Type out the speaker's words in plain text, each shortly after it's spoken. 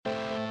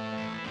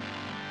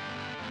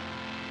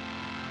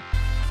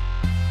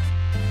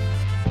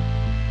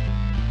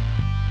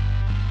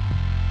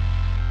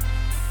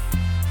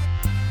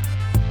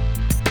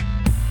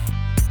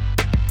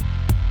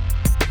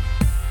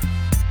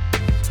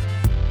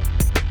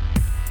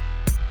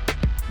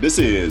This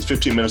is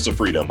 15 Minutes of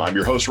Freedom. I'm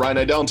your host, Ryan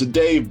Idell, and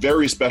today,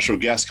 very special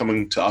guest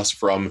coming to us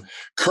from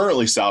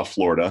currently South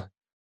Florida,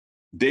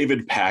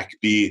 David Pack.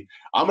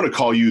 I'm going to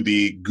call you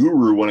the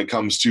guru when it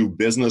comes to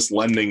business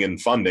lending and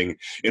funding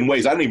in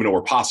ways I don't even know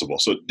were possible.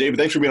 So, David,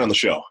 thanks for being on the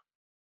show.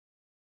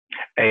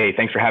 Hey,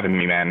 thanks for having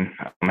me, man.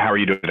 How are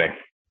you doing today?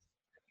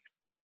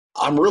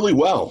 I'm really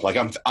well.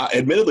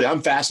 Admittedly,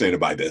 I'm fascinated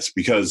by this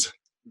because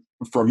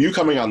from you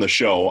coming on the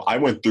show, I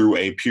went through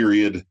a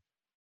period,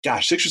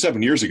 6 or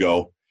 7 years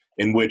ago,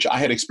 in which I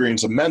had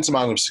experienced immense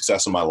amount of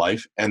success in my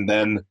life and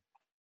then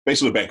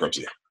basically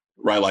bankruptcy,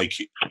 right? Like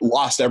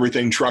lost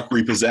everything, truck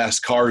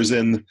repossessed, cars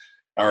in,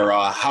 or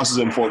houses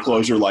in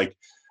foreclosure. Like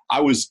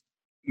I was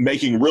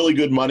making really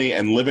good money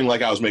and living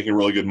like I was making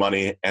really good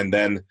money, and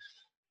then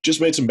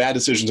just made some bad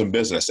decisions in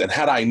business. And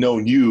had I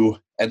known you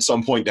at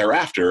some point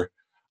thereafter,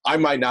 I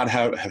might not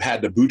have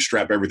had to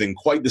bootstrap everything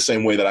quite the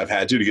same way that I've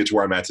had to get to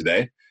where I'm at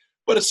today.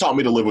 But it's taught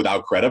me to live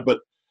without credit. But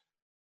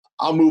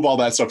I'll move all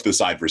that stuff to the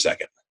side for a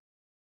second.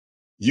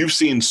 You've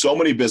seen so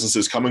many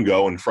businesses come and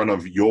go in front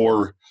of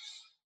your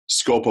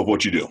scope of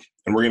what you do.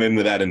 And we're going to get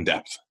into that in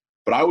depth.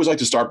 But I always like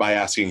to start by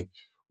asking,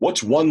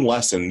 what's one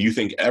lesson you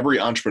think every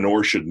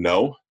entrepreneur should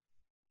know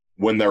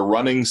when they're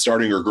running,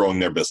 starting, or growing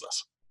their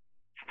business?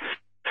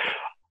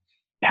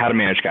 How to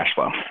manage cash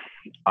flow.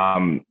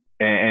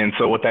 And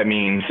so what that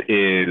means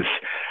is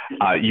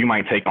you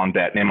might take on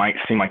debt, and it might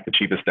seem like the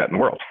cheapest debt in the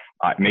world.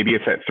 Maybe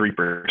it's at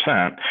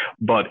 3%,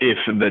 but if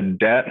the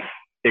debt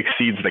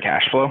exceeds the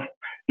cash flow,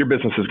 your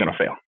business is going to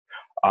fail.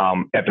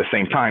 At the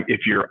same time,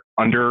 if you're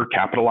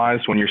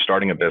undercapitalized when you're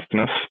starting a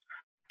business,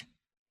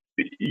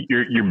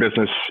 your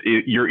business,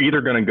 you're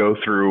either going to go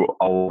through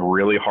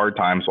really hard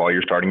times while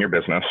you're starting your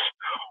business,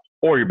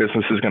 or your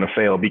business is going to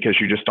fail because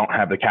you just don't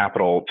have the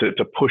capital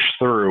to push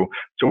through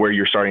to where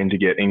you're starting to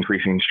get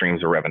increasing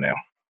streams of revenue.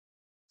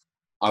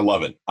 I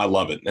love it.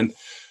 And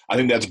I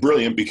think that's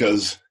brilliant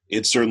because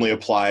it certainly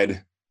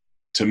applied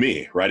to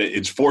me, right?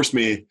 It's forced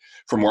me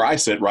from where I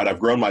sit, right? I've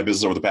grown my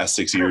business over the past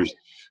 6 years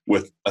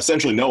with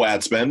essentially no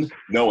ad spend,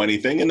 no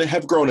anything, and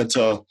have grown it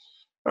to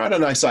a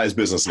nice sized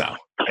business now.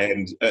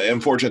 And I'm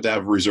fortunate to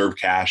have reserve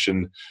cash,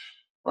 and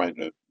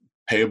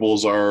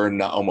payables are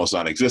almost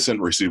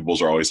non-existent.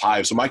 Receivables are always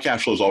high. So my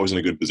cash flow is always in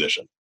a good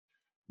position.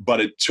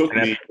 But it took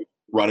me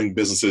running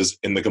businesses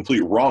in the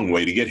complete wrong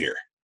way to get here.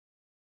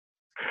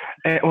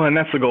 And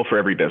that's the goal for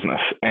every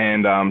business.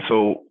 And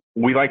so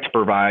we like to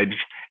provide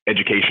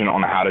education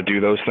on how to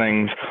do those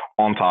things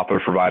on top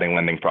of providing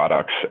lending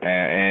products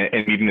and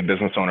meeting the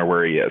business owner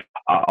where he is.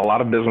 A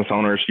lot of business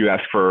owners, you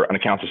ask for an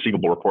accounts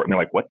receivable report and they're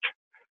like, what?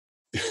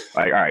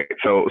 Like, all right,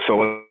 so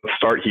let's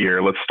start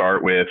here. Let's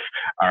start with,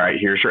 all right,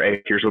 here's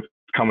what's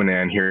coming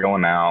in, here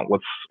going out.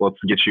 Let's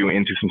get you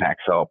into some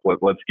tax help.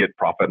 Let's get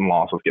profit and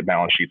loss. Let's get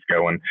balance sheets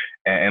going,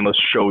 and let's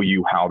show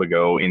you how to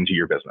go into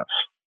your business.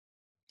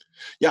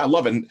 Yeah, I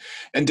love it.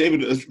 And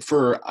David,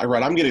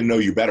 I'm getting to know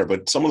you better,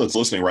 but someone that's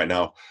listening right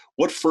now,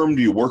 what firm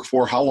do you work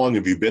for? How long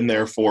have you been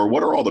there for?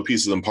 What are all the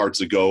pieces and parts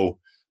that go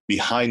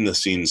behind the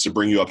scenes to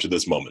bring you up to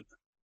this moment?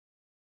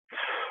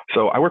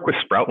 So I work with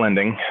Sprout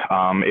Lending.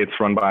 It's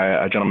run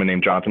by a gentleman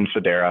named Jonathan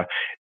Federa,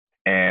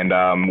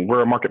 and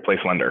we're a marketplace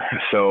lender.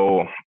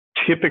 So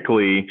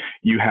typically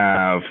you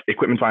have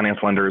equipment finance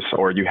lenders,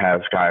 or you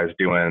have guys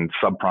doing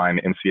subprime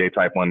MCA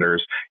type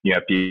lenders. You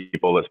have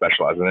people that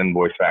specialize in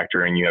invoice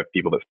factoring. You have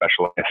people that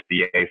specialize in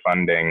SBA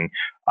funding.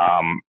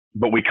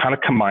 But we kind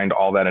of combined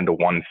all that into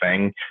one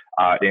thing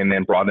and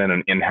then brought in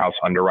an in-house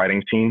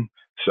underwriting team.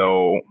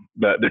 So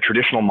the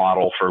traditional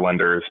model for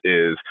lenders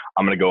is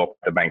I'm going to go up to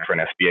the bank for an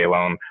SBA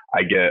loan.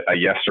 I get a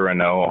yes or a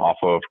no off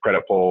of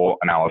credit pull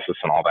analysis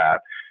and all that.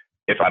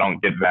 If I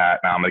don't get that,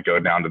 now I'm going to go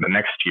down to the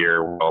next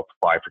tier. We'll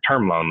apply for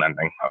term loan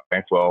lending.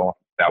 Okay, well,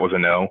 that was a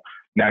no.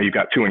 Now you've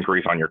got 2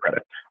 inquiries on your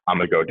credit. I'm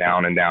going to go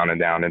down and down and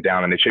down and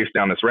down. And they chase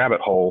down this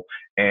rabbit hole.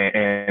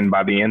 And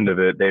by the end of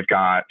it, they've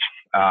got,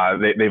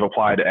 they've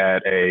applied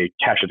at a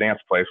cash advance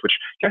place, which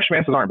cash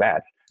advances aren't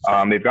bad.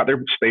 They've got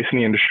their space in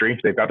the industry.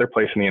 They've got their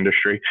place in the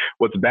industry.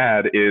 What's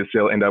bad is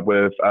they'll end up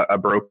with a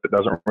broker that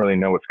doesn't really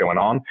know what's going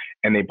on,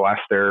 and they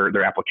blast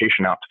their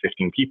application out to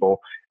 15 people.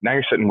 Now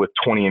you're sitting with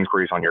 20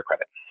 inquiries on your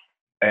credit.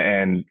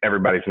 And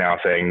everybody's now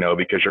saying no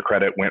because your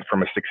credit went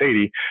from a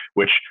 680,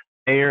 which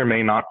may or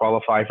may not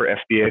qualify for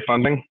SBA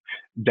funding,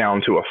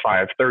 down to a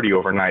 530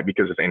 overnight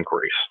because of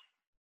inquiries.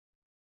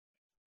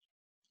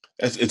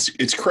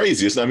 It's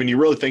crazy. I mean, you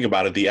really think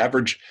about it. The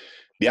average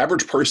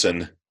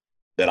person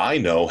that I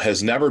know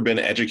has never been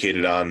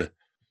educated on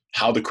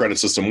how the credit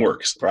system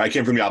works. Right? I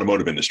came from the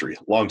automotive industry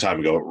a long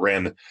time ago,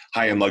 ran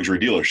high-end luxury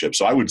dealerships.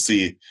 So I would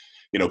see,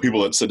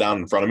 people that sit down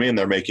in front of me and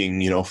they're making,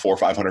 $400,000 or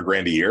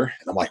 $500,000 a year.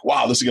 And I'm like,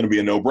 wow, this is going to be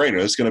a no-brainer.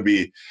 This is going to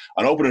be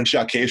an open and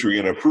shut case where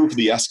you're going to approve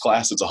the S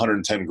class. It's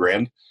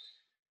 $110,000.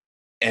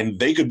 And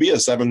they could be a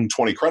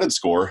 720 credit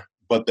score,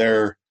 but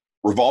their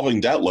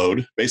revolving debt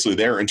load, basically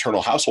their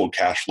internal household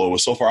cash flow,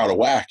 was so far out of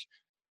whack,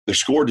 their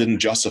score didn't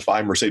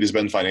justify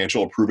Mercedes-Benz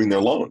Financial approving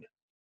their loan.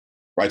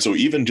 Right? So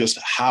even just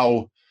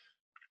how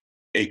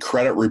a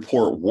credit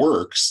report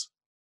works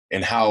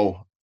and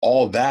how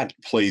all that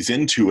plays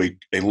into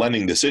a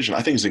lending decision,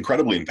 I think is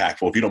incredibly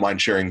impactful. If you don't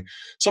mind sharing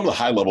some of the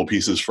high level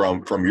pieces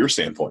from your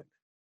standpoint.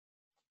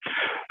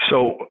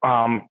 So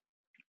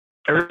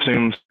everyone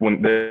assumes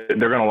when they're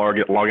going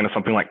to log into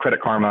something like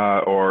Credit Karma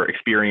or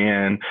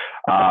Experian,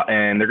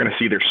 and they're going to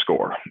see their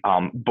score.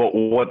 But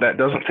what that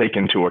doesn't take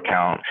into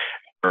account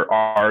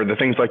are the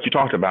things like you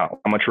talked about.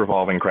 How much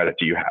revolving credit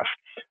do you have?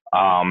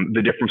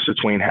 The difference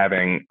between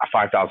having a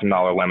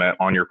 $5,000 limit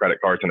on your credit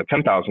cards and a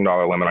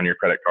 $10,000 limit on your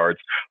credit cards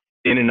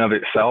in and of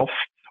itself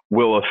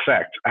will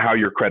affect how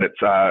your credit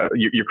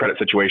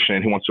situation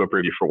and who wants to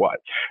approve you for what.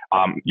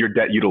 Your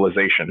debt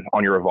utilization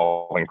on your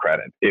revolving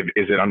credit. Is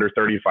it under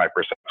 35%?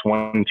 That's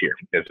one tier.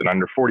 Is it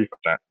under 40%?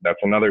 That's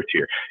another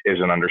tier. Is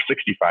it under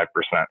 65%?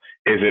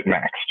 Is it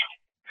maxed?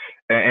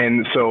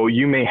 And so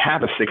you may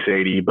have a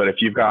 680, but if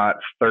you've got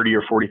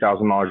 $30,000 or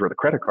 $40,000 worth of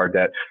credit card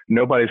debt,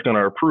 nobody's going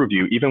to approve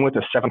you, even with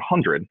a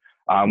 700,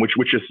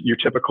 which is your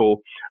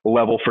typical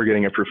level for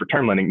getting approved for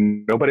term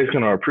lending. Nobody's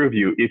going to approve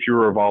you if your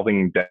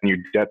revolving debt and your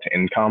debt to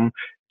income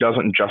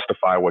doesn't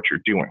justify what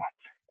you're doing.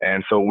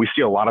 And so we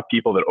see a lot of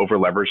people that over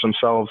leverage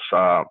themselves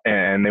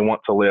and they want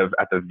to live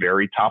at the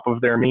very top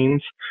of their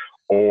means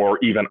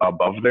or even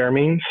above their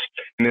means.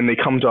 And then they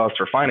come to us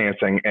for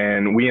financing,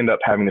 and we end up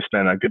having to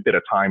spend a good bit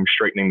of time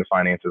straightening the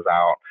finances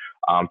out,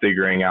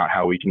 figuring out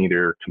how we can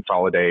either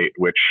consolidate,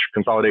 which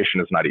consolidation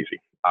is not easy.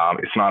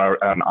 It's not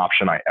an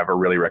option I ever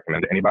really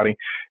recommend to anybody,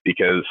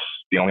 because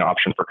the only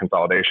option for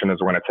consolidation is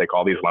we're going to take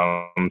all these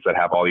loans that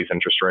have all these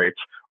interest rates,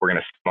 we're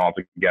going to stick them all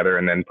together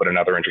and then put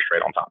another interest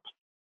rate on top.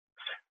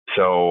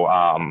 So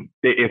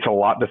it's a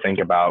lot to think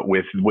about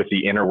with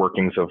the inner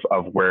workings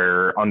of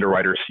where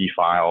underwriters see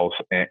files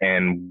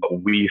and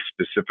what we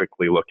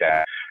specifically look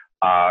at.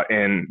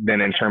 And then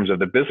in terms of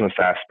the business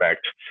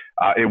aspect,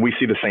 we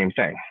see the same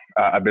thing.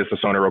 A business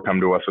owner will come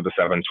to us with a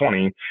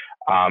 720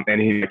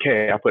 and he's like,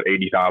 hey, I put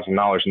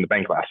 $80,000 in the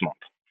bank last month.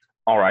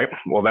 All right,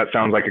 well, that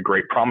sounds like a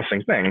great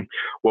promising thing.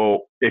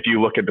 Well, if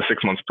you look at the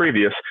 6 months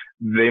previous,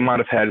 they might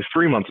have had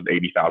 3 months of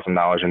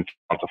 $80,000 and 2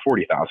 months of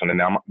 $40,000, and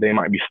now they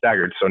might be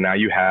staggered. So now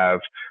you have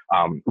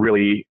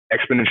really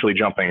exponentially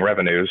jumping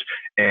revenues,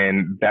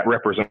 and that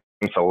represents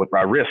a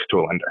risk to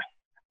a lender.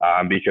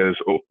 Because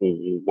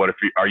what if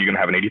are you going to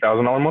have an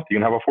 $80,000 month?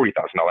 You're going to have a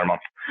 $40,000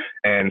 month.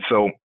 And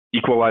so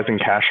equalizing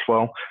cash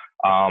flow,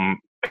 kind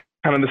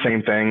of the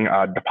same thing,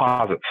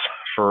 deposits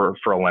for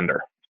a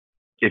lender.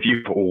 If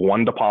you have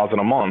one deposit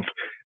a month,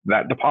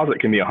 that deposit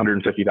can be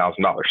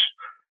 $150,000.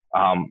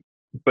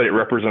 But it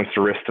represents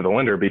the risk to the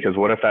lender, because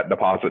what if that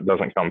deposit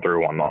doesn't come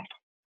through 1 month?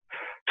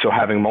 So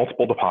having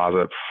multiple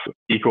deposits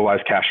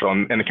equalize cash flow,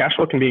 and the cash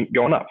flow can be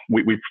going up.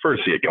 We prefer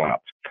to see it going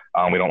up.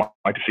 We don't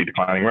like to see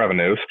declining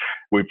revenues.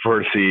 We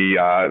prefer to see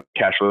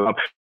cash flow up.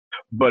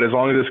 But as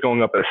long as it's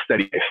going up at a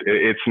steady pace,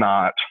 it's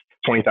not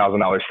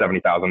 $20,000,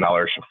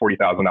 $70,000,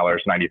 $40,000,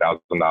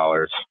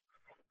 $90,000.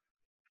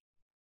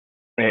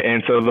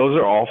 And so those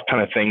are all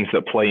kind of things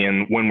that play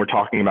in when we're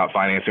talking about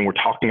financing. We're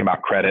talking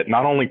about credit,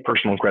 not only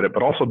personal credit,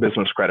 but also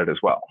business credit as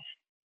well.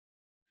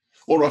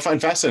 Well, what I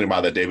find fascinating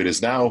about that, David,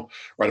 is now,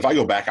 right, if I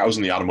go back, I was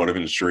in the automotive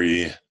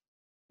industry,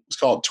 let's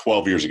call it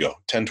 12 years ago.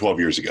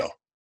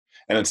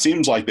 And it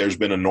seems like there's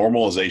been a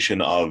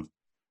normalization of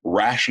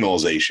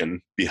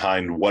rationalization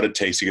behind what it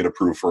takes to get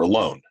approved for a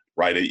loan,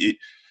 right?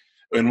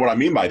 And what I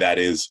mean by that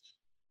is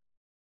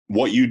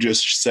what you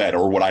just said,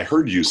 or what I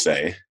heard you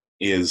say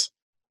is,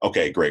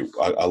 okay, great.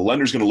 A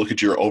lender's going to look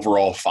at your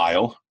overall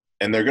file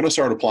and they're going to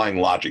start applying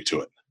logic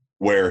to it,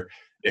 where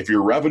if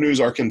your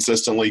revenues are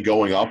consistently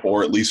going up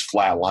or at least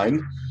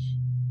flatline,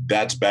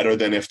 that's better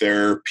than if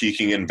they're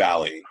peaking and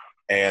valleying.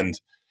 And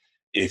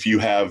if you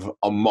have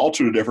a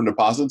multitude of different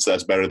deposits,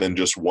 that's better than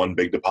just one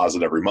big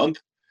deposit every month.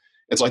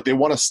 It's like they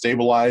want to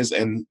stabilize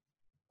and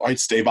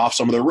stave off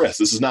some of the risks.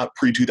 This is not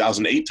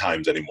pre-2008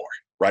 times anymore,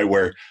 right,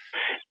 where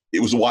it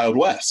was the Wild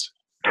West.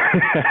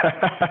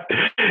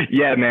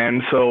 Yeah,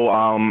 man. So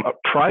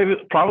probably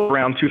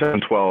around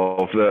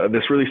 2012,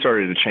 this really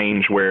started to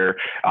change, where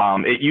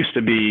it used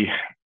to be,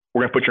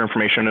 we're going to put your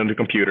information into the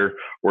computer,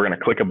 we're going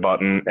to click a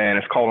button, and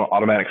it's called an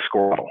automatic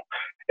score model.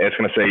 It's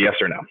going to say yes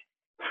or no,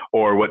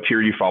 or what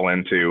tier you fall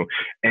into.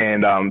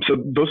 And so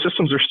those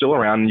systems are still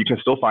around, and you can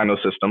still find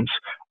those systems.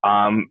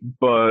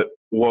 But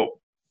what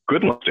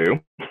good ones do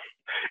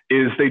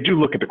is they do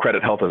look at the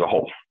credit health as a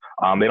whole.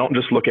 They don't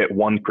just look at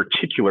one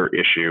particular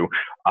issue.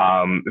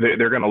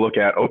 They're going to look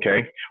at,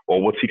 okay,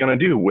 well, what's he going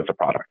to do with the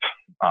product?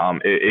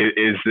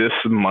 Is this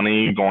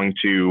money going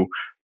to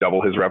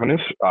double his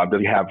revenues?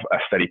 Does he have a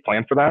steady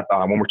plan for that?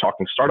 When we're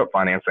talking startup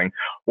financing,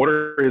 what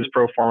are his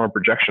pro forma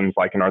projections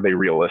like, and are they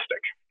realistic?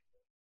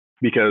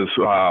 Because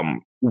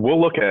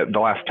we'll look at the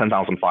last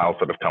 10,000 files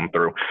that have come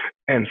through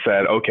and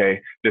said, okay,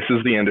 this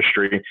is the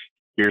industry.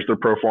 Here's the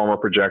pro forma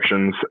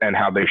projections and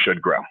how they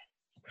should grow.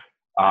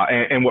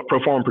 And what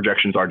pro forma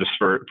projections are, just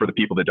for the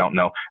people that don't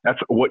know, that's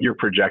what you're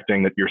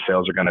projecting that your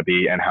sales are going to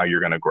be and how you're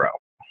going to grow.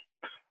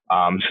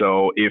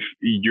 So if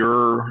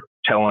you're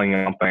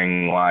telling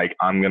something like,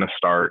 I'm going to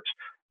start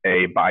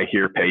a buy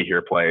here, pay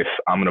here place.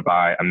 I'm going to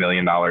buy $1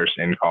 million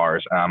in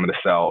cars, and I'm going to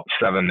sell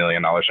 $7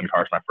 million in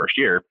cars my first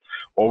year.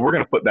 Well, we're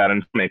going to put that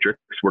into Matrix.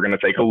 We're going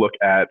to take a look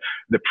at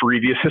the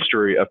previous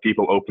history of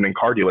people opening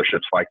car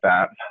dealerships like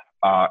that.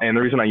 And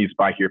the reason I use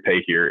buy here,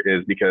 pay here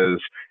is because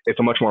it's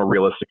a much more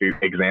realistic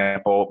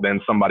example than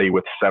somebody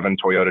with 7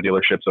 Toyota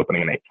dealerships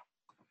opening an 8th.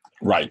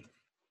 Right.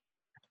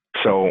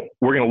 So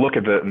we're going to look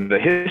at the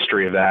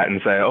history of that and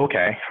say,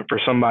 okay, for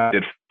somebody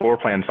who did floor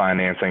plan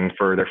financing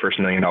for their first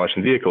 $1 million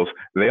in vehicles,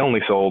 they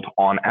only sold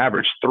on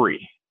average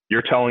 3.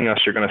 You're telling us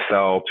you're going to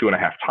sell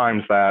 2.5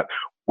 times that.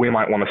 We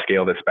might want to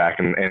scale this back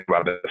and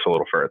about this a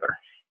little further.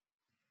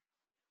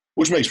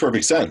 Which makes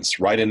perfect sense,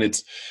 right? And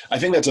I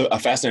think that's a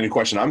fascinating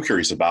question I'm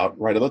curious about,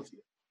 right?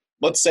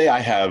 Let's say I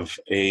have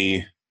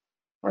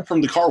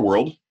from the car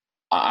world,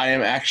 I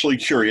am actually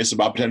curious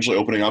about potentially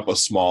opening up a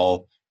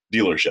small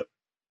dealership,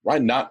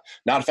 right? Not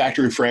a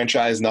factory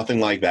franchise, nothing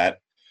like that.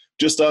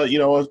 Just a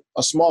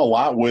small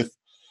lot with,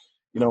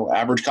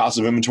 average cost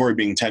of inventory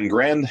being 10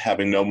 grand,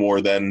 having no more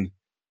than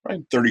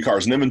 30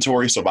 cars in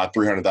inventory, so about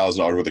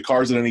 $300,000 worth of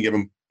cars at any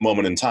given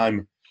moment in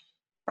time.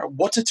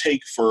 What's it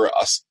take for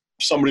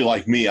somebody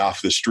like me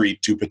off the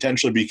street to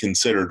potentially be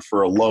considered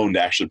for a loan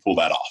to actually pull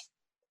that off?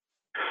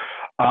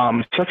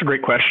 So that's a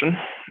great question.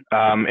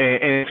 And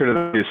answer to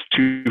that is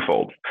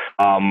twofold.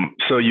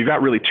 So you've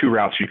got really 2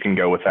 routes you can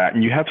go with that.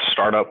 And you have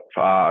startup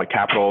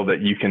capital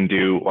that you can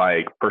do,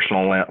 like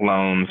personal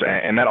loans,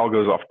 and that all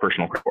goes off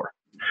personal credit score.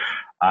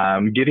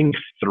 Getting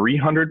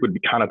 300 would be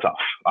kind of tough,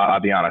 I'll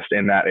be honest,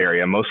 in that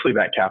area. Mostly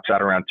that caps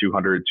out around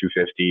 200,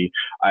 250.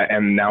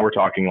 And now we're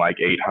talking like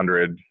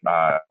 800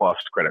 plus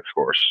credit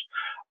scores.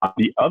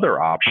 The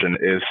other option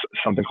is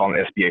something called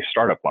an SBA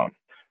startup loan.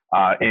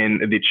 And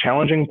the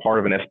challenging part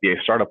of an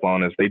SBA startup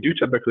loan is they do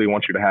typically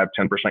want you to have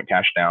 10%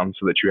 cash down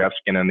so that you have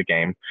skin in the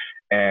game.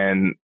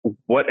 And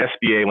what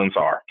SBA loans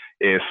are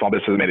is Small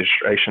Business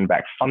Administration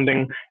backed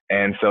funding.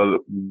 And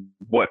so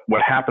what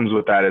happens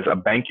with that is a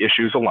bank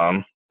issues a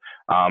loan,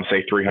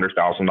 say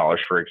 $300,000,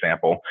 for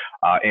example,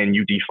 and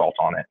you default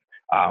on it.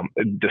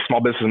 The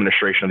Small Business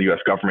Administration of the U.S.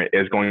 government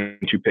is going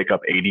to pick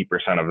up 80%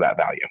 of that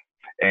value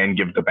and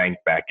give the bank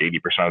back 80%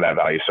 of that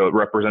value. So it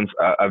represents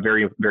a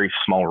very, very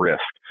small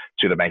risk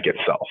to the bank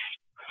itself.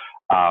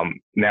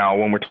 Now,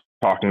 when we're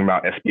talking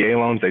about SBA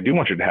loans, they do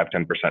want you to have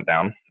 10%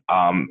 down.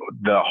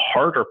 The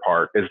harder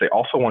part is they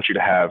also want you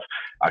to have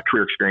a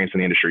career experience in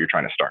the industry you're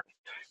trying to start.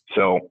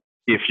 So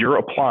if you're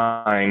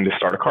applying to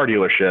start a car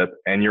dealership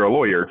and you're a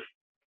lawyer,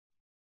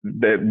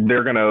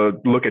 they're going to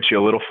look at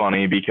you a little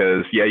funny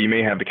because, yeah, you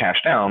may have the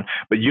cash down,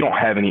 but you don't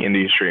have any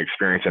industry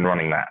experience in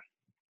running that.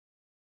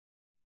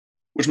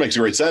 Which makes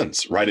great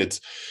sense, right?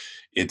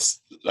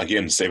 It's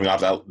again, saving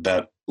off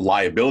that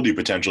liability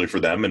potentially for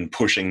them and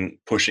pushing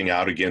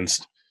out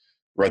against,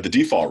 right, the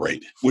default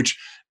rate, which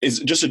is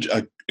just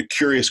a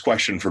curious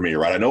question for me,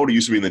 right? I know it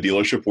used to be in the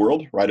dealership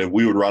world, right? If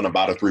we would run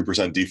about a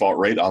 3% default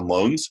rate on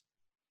loans,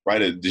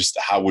 right? It just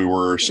how we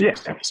were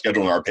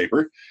scheduling our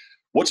paper.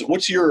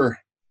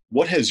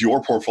 What has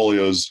your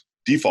portfolio's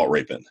default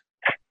rate been?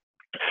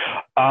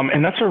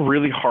 And that's a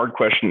really hard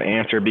question to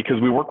answer because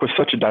we work with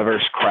such a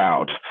diverse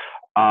crowd.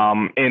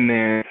 And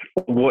then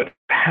what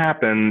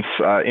happens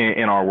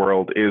in our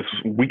world is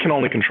we can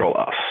only control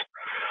us.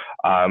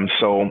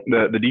 So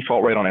the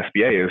default rate on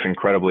SBA is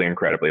incredibly,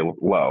 incredibly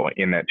low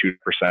in that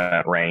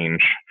 2%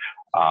 range.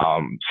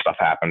 Stuff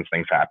happens,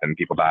 things happen,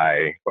 people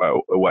die,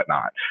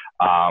 whatnot.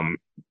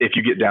 If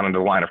you get down into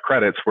the line of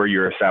credits where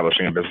you're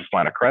establishing a business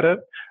line of credit,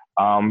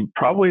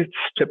 probably it's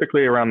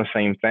typically around the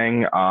same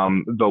thing.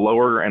 The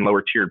lower and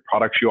lower tiered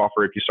products you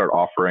offer, if you start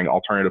offering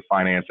alternative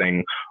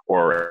financing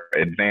or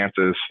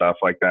advances, stuff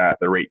like that,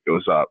 the rate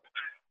goes up.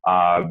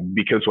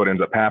 Because what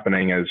ends up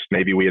happening is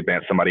maybe we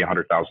advance somebody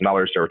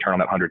 $100,000, their return on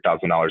that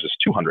 $100,000 is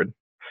 $200,000.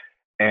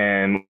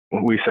 And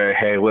we say,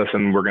 hey,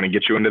 listen, we're going to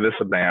get you into this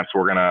advance.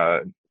 We're going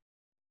to,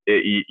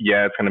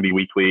 it's going to be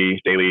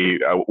weekly, daily,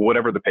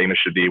 whatever the payment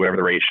should be, whatever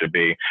the rate should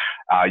be.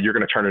 You're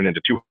going to turn it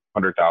into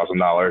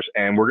 $200,000,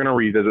 and we're going to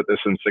revisit this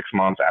in 6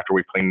 months after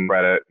we've cleaned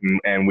credit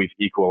and we've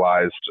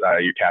equalized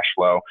your cash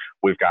flow.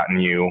 We've gotten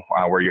you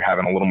where you're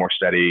having a little more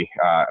steady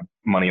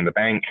money in the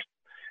bank,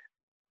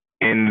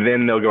 and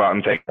then they'll go out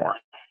and take more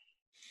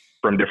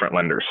from different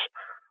lenders.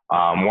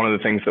 One of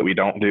the things that we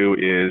don't do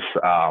is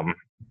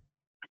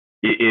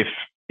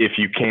if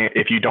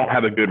you don't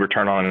have a good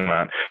return on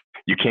that,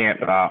 you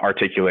can't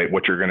articulate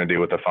what you're going to do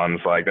with the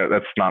funds. Like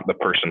that's not the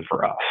person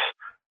for us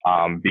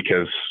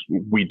because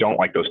we don't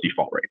like those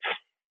default rates.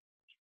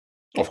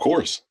 Of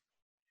course,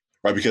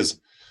 right? Because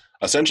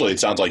essentially, it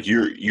sounds like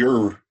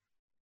you're.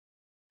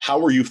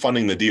 How are you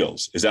funding the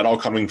deals? Is that all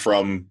coming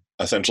from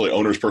essentially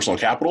owner's personal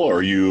capital, or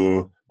are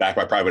you backed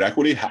by private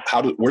equity?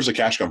 Where's the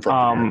cash come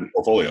from in your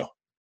portfolio?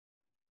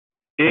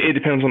 It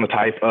depends on the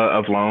type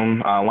of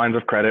loan. Lines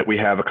of credit, we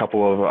have a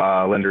couple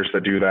of lenders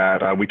that do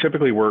that. We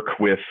typically work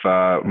with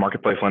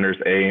marketplace lenders,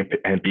 A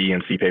and B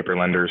and C paper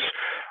lenders.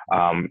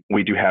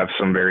 We do have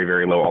some very,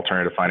 very low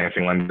alternative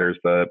financing lenders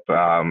that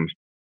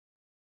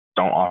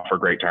don't offer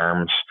great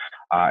terms,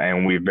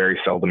 and we very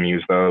seldom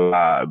use those.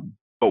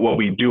 But what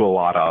we do a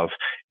lot of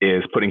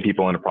is putting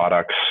people into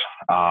products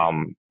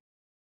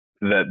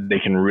that they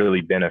can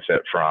really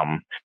benefit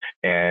from,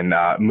 and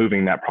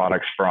moving that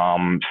product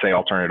from, say,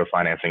 alternative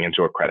financing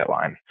into a credit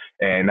line.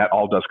 And that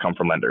all does come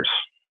from lenders.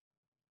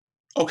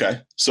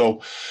 Okay.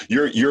 So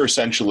you're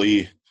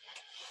essentially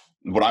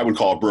what I would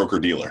call a broker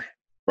dealer,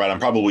 right? I'm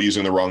probably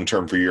using the wrong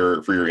term for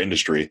your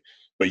industry,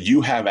 but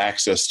you have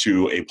access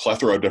to a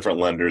plethora of different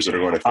lenders that are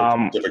going to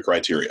fit different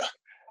criteria.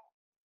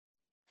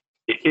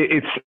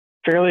 It's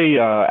fairly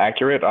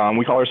accurate.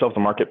 We call ourselves a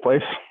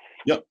marketplace.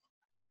 Yep.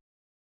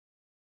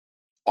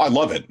 I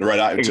love it.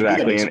 Right.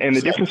 Exactly. And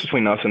the difference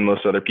between us and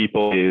most other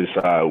people is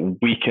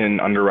we can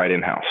underwrite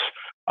in-house.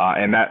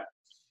 And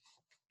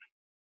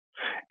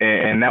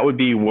that would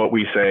be what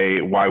we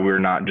say why we're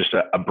not just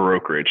a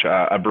brokerage.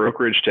 A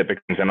brokerage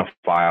typically is in a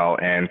file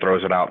and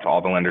throws it out to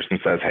all the lenders and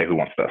says, hey, who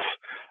wants this?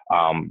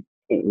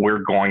 We're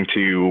going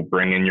to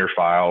bring in your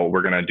file.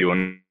 We're going to do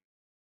an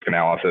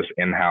analysis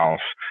in-house.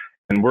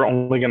 And we're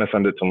only going to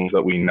send it to ones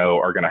that we know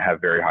are going to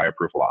have very high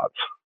approval odds.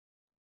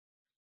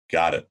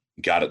 Got it.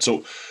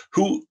 So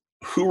who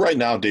right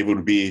now, David,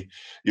 would be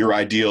your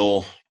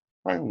ideal,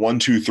 right, 1,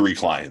 2, 3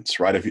 clients,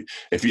 right?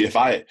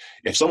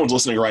 If someone's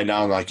listening right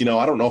now and like,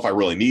 I don't know if I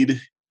really need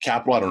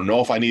capital, I don't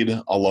know if I need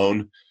a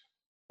loan,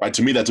 right?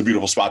 To me, that's a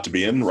beautiful spot to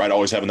be in, right?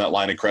 Always having that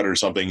line of credit or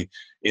something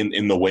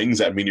in the wings.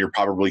 That mean you're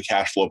probably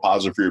cash flow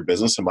positive for your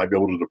business and might be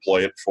able to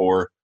deploy it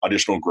for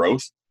additional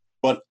growth.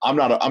 But I'm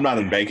not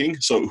in banking.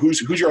 So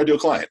who's your ideal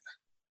client?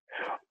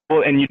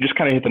 Well, and you just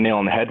kind of hit the nail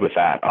on the head with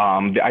that.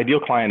 The ideal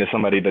client is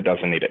somebody that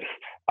doesn't need it.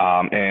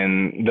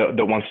 And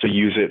that wants to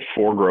use it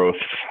for growth.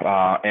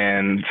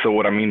 And so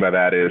what I mean by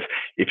that is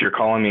if you're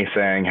calling me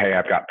saying, hey,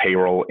 I've got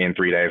payroll in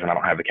 3 days and I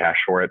don't have the cash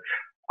for it.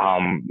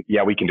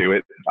 Yeah, we can do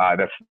it.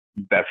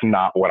 That's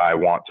not what I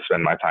want to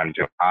spend my time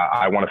doing.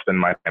 I want to spend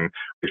my time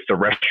with the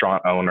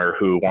restaurant owner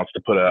who wants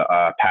to put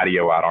a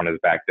patio out on his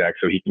back deck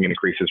so he can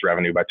increase his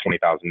revenue by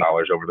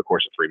 $20,000 over the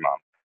course of 3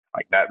 months.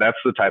 Like that's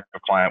the type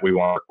of client we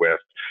want to work with.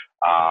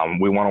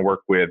 We want to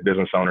work with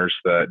business owners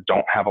that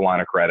don't have a line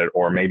of credit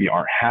or maybe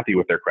aren't happy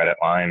with their credit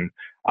line,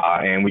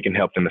 and we can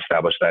help them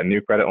establish that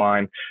new credit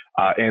line.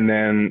 And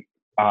then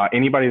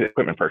anybody that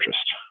equipment purchased.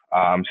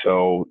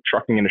 So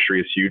trucking industry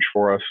is huge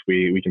for us.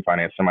 We can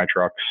finance semi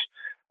trucks.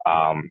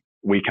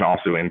 We can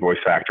also invoice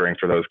factoring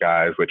for those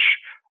guys, which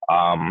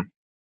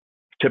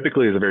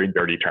typically is a very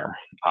dirty term.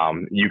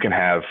 You can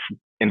have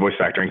invoice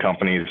factoring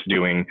companies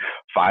doing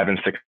 5 and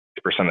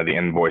 6% of the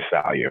invoice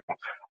value.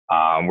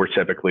 We're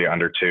typically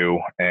under 2,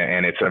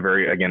 and it's a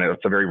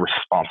very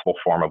responsible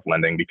form of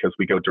lending because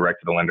we go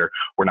direct to the lender.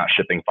 We're not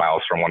shipping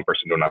files from one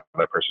person to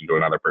another person to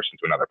another person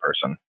to another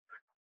person.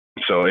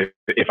 So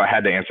if I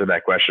had to answer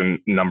that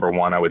question, number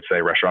one, I would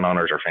say restaurant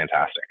owners are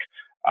fantastic.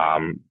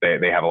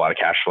 They have a lot of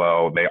cash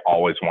flow. They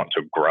always want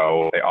to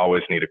grow. They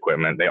always need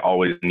equipment. They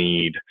always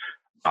need,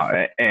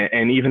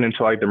 and even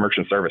into like the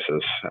merchant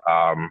services,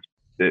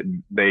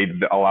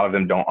 a lot of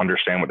them don't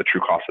understand what the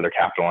true cost of their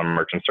capital and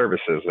merchant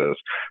services is.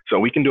 So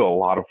we can do a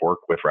lot of work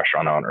with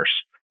restaurant owners.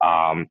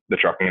 The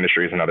trucking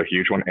industry is another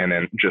huge one. And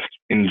then just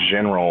in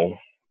general,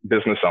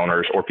 business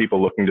owners or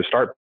people looking to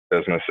start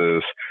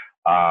businesses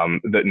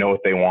that know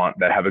what they want,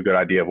 that have a good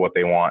idea of what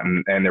they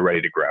want, and they're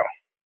ready to grow.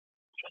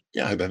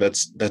 Yeah,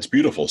 that's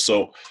beautiful.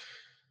 So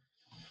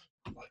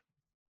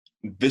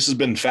this has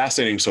been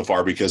fascinating so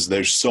far because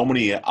there's so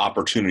many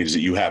opportunities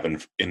that you have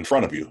in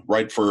front of you,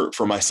 right? For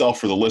myself,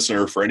 for the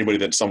listener, for anybody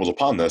that stumbles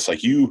upon this,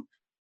 like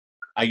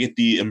I get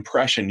the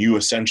impression you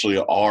essentially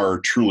are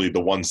truly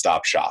the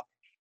one-stop shop,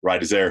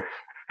 right? Is there?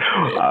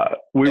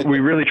 We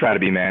really try to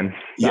be, man.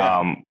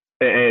 Yeah.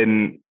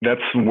 And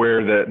that's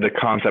where the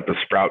concept of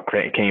Sprout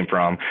came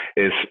from.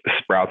 Is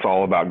Sprout's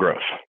all about growth.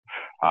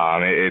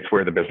 It's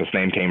where the business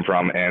name came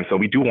from. And so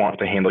we do want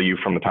to handle you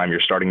from the time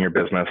you're starting your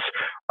business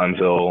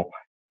until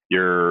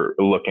you're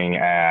looking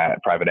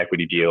at private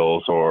equity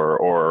deals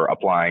or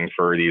applying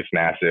for these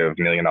massive $1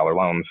 million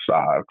loans,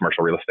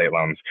 commercial real estate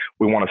loans.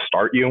 We want to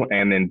start you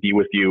and then be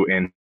with you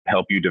and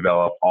help you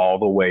develop all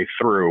the way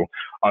through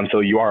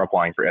until you are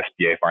applying for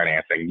SBA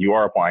financing, you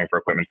are applying for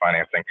equipment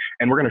financing,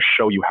 and we're going to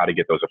show you how to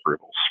get those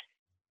approvals.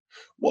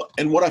 Well,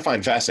 and what I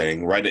find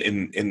fascinating, right,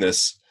 in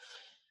this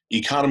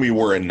economy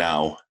we're in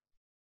now,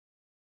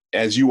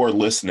 as you are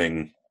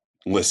listening,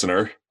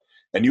 listener,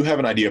 and you have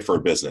an idea for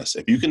a business,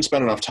 if you can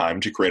spend enough time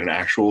to create an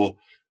actual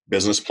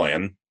business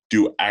plan,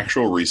 do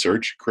actual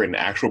research, create an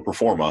actual pro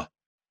forma,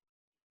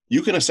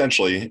 you can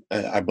essentially,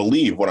 I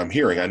believe what I'm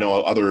hearing, I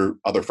know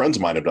other friends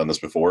of mine have done this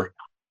before,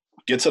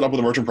 get set up with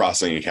a merchant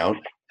processing account,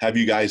 have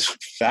you guys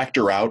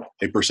factor out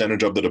a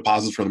percentage of the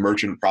deposits from the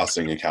merchant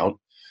processing account.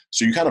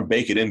 So you kind of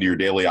bake it into your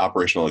daily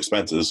operational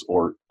expenses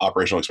or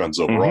operational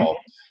expenses overall.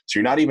 Mm-hmm. So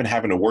you're not even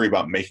having to worry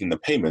about making the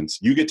payments.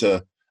 You get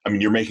to,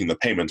 you're making the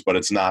payments, but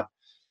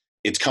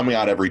it's coming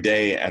out every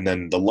day. And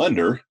then the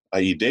lender,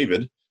 i.e.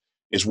 David,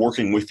 is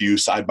working with you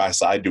side by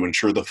side to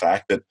ensure the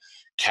fact that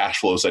cash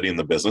flow is steady in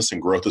the business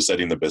and growth is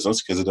steady in the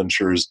business because it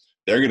ensures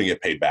they're going to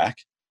get paid back.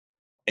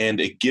 And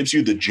it gives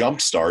you the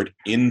jump start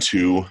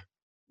into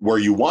where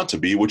you want to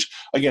be, which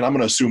again, I'm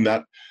going to assume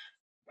that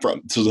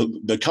so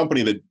the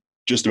company that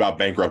just about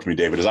bankrupted me,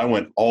 David, is I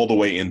went all the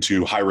way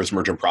into high risk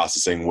merchant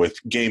processing with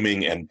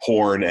gaming and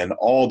porn and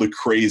all the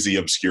crazy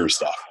obscure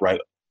stuff, right?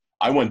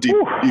 I went deep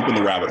in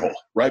the rabbit hole,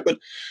 right? But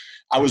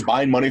I was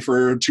buying money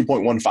for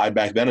 2.15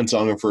 back then and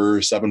selling it for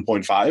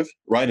 7.5,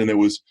 right? And it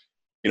was,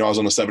 I was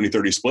on a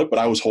 70-30 split, but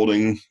I was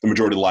holding the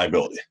majority of the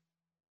liability,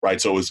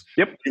 right? So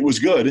it was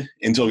good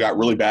until it got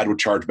really bad with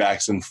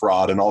chargebacks and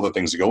fraud and all the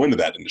things that go into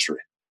that industry.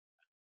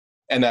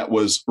 And that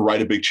was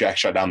write a big check,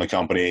 shut down the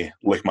company,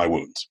 lick my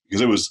wounds,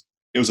 because it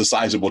was a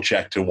sizable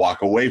check to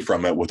walk away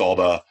from it with all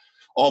the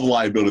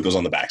liability that was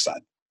on the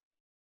backside.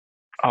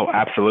 Oh,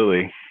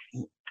 absolutely.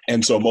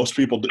 And so most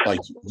people, like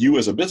you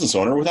as a business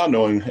owner, without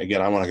knowing,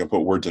 again, I'm not going to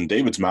put words in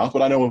David's mouth,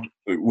 but I know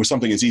with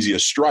something as easy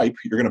as Stripe,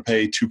 you're going to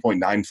pay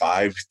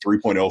 2.95,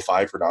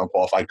 3.05 for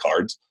non-qualified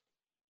cards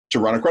to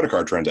run a credit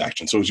card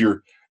transaction. So as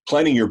you're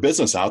planning your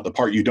business out, the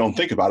part you don't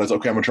think about is,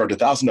 okay, I'm going to charge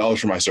 $1,000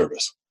 for my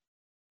service.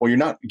 Well, you're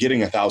not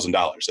getting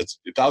 $1,000. It's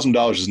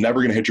 $1,000 is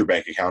never going to hit your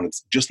bank account.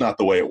 It's just not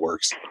the way it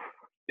works.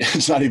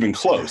 It's not even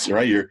close,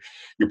 right? You're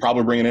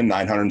probably bringing in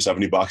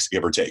 $970,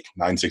 give or take,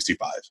 $965.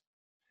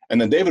 And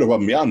then David,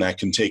 above and beyond that,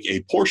 can take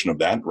a portion of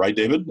that, right,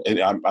 David?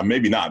 And I'm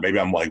maybe not. Maybe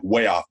I'm like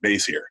way off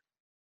base here.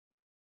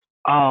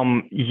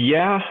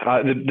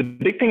 The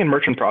big thing in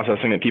merchant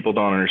processing that people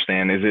don't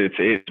understand is it's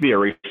to be a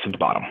race to the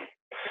bottom.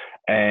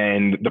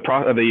 And the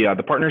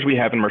partners we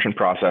have in merchant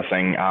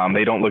processing,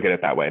 they don't look at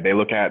it that way. They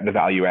look at the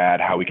value add,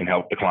 how we can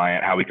help the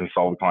client, how we can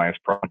solve the client's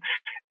problem.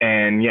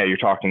 And yeah, you're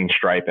talking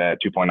Stripe at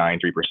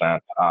 2.93%.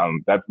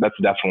 That's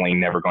definitely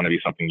never going to be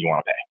something you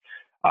want to pay.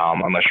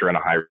 Unless you're in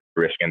a high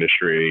risk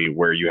industry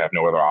where you have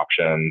no other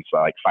options,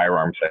 like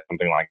firearms,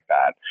 something like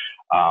that.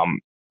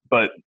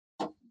 But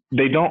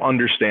they don't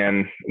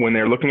understand when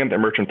they're looking at their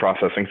merchant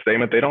processing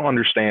statement, they don't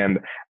understand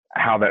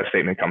how that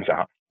statement comes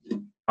out.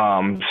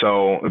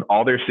 So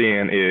all they're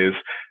seeing is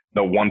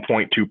the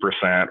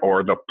 1.2%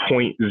 or the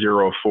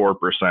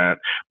 0.04%,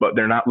 but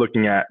they're not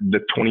looking at the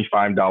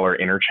 $25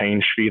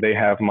 interchange fee they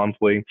have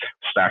monthly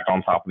stacked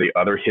on top of the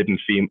other hidden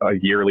fee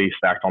yearly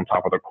stacked on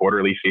top of the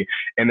quarterly fee.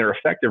 And their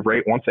effective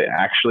rate, once they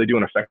actually do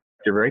an effective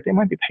rate, they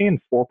might be paying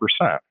 4%,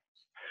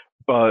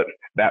 but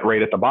that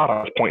rate at the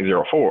bottom is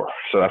 0.04.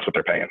 So that's what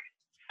they're paying.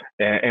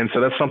 And so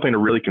that's something to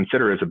really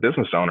consider as a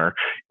business owner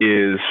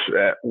is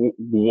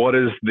what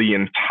is the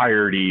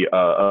entirety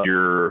of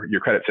your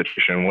credit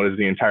situation? What is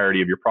the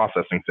entirety of your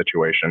processing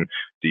situation?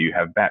 Do you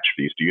have batch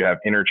fees? Do you have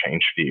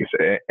interchange fees?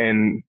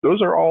 And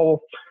those are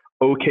all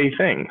okay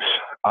things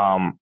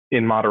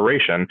in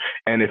moderation.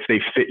 And if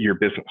they fit your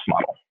business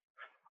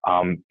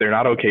model, they're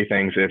not okay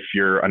things if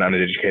you're an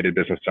uneducated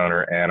business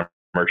owner and a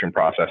merchant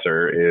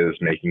processor is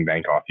making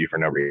bank off you for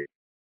no reason.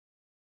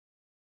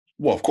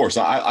 Well, of course,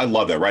 I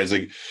love that, right?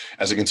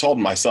 As a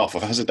consultant myself,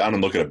 if I sit down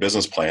and look at a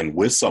business plan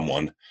with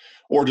someone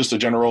or just a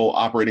general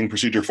operating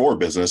procedure for a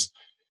business,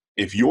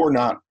 if you're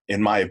not,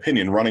 in my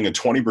opinion, running a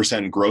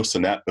 20% gross to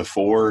net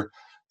before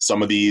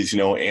some of these,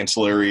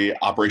 ancillary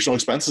operational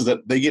expenses,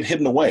 that they get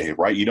hidden away,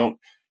 right? You don't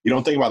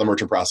think about the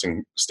merchant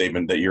processing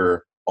statement that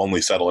you're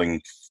only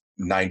settling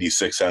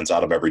 96 cents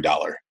out of every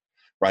dollar,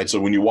 right?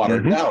 So when you water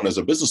it down as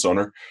a business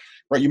owner,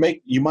 right,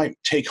 you might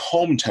take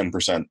home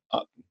 10%,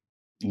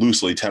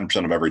 loosely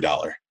 10% of every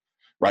dollar,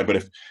 right? But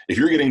if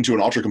you're getting into an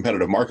ultra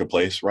competitive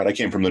marketplace, right? I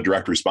came from the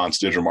direct response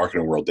digital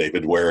marketing world,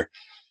 David, where,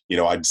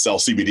 I'd sell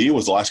CBD. It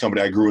was the last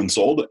company I grew and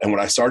sold. And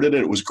when I started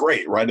it was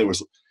great, right? I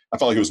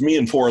felt like it was me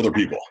and 4 other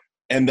people.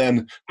 And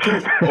then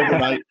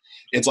overnight,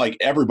 it's like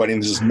everybody,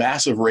 and there's this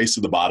massive race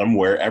to the bottom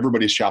where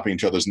everybody's chopping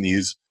each other's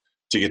knees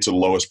to get to the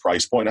lowest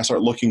price point. And I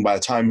start looking by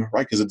the time,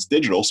 right? Because it's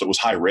digital. So it was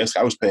high risk.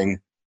 I was paying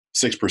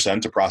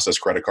 6% to process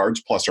credit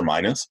cards, plus or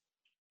minus.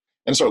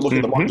 And I start looking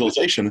at the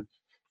marginalization.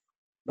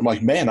 I'm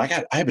like, man, I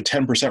have a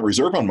 10%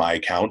 reserve on my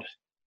account.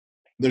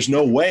 There's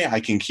no way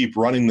I can keep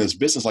running this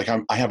business. Like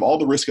I have all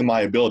the risk and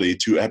liability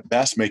to at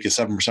best make a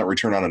 7%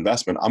 return on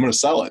investment. I'm going to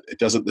sell it.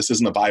 This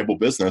isn't a viable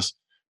business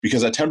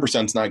because that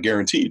 10% is not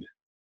guaranteed.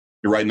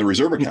 You're right in the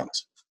reserve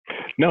accounts.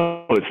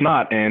 No, it's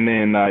not. And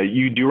then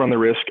you do run the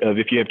risk of,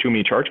 if you have too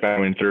many chargebacks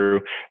coming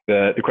through,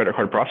 the credit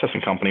card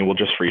processing company will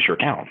just freeze your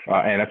account.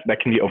 And that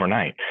can be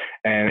overnight.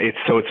 And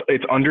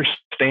it's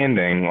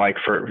understanding, like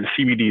for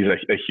CBD is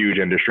a huge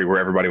industry where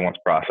everybody wants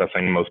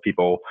processing. Most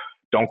people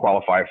don't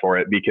qualify for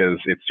it because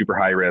it's super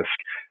high risk.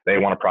 They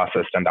want to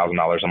process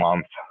 $10,000 a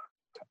month.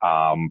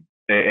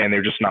 And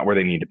they're just not where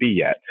they need to be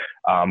yet.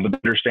 But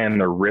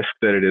understand the risk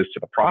that it is to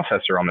the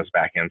processor on this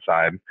back end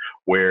side,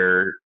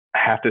 where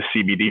half the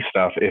CBD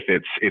stuff, if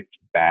it's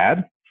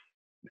bad,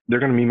 they're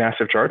going to be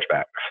massive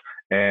chargebacks.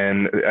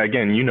 And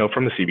again,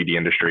 from the CBD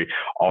industry,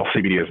 all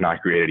CBD is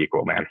not created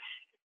equal, man.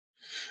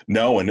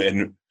 No,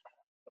 and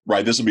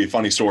right, this would be a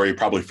funny story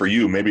probably for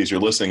you. Maybe as you're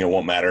listening, it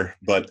won't matter.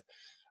 But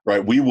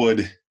right, we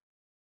would,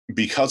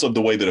 because of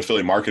the way that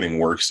affiliate marketing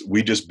works,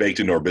 we just baked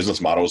into our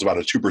business model was about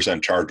a 2%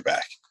 chargeback.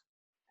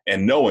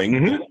 And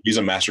knowing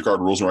Visa MasterCard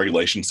rules and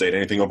regulations state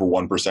anything over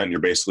 1%, you're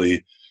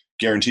basically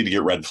guaranteed to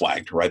get red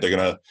flagged, right? They're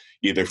going to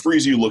either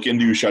freeze you, look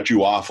into you, shut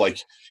you off. Like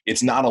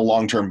it's not a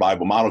long-term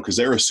viable model because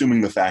they're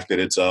assuming the fact that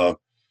it's a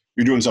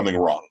you're doing something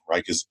wrong,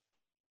 right? Because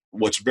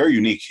what's very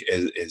unique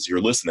is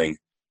you're listening.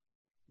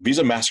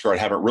 Visa and MasterCard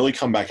haven't really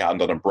come back out and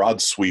done a broad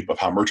sweep of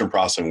how merchant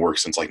processing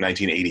works since like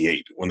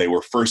 1988, when they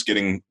were first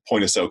getting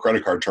point-of-sale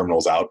credit card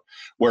terminals out,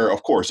 where,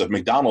 of course, if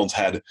McDonald's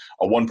had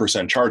a 1%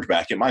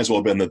 chargeback, it might as well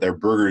have been that their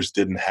burgers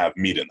didn't have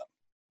meat in them,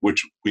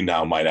 which we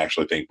now might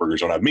actually think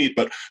burgers don't have meat,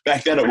 but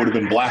back then it would have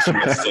been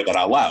blasphemous to say that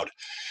out loud.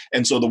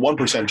 And so the 1%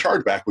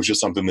 chargeback was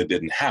just something that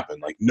didn't happen.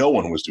 Like, no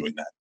one was doing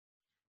that.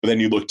 But then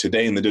you look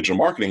today in the digital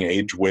marketing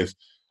age with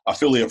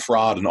affiliate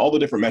fraud and all the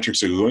different metrics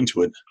that go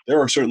into it, there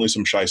are certainly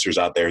some shysters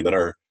out there that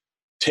are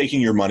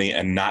taking your money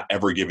and not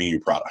ever giving you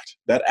product.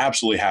 That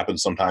absolutely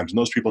happens sometimes, and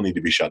those people need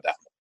to be shut down.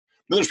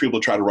 Then there's people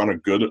who try to run a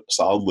good,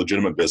 solid,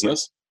 legitimate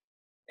business,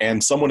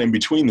 and someone in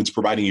between that's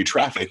providing you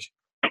traffic,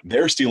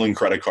 they're stealing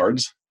credit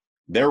cards.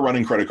 They're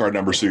running credit card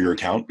numbers through your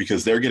account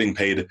because they're getting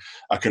paid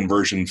a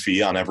conversion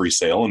fee on every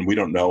sale, and we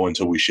don't know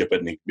until we ship it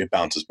and it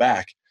bounces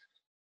back.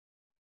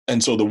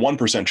 And so the 1%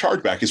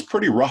 chargeback is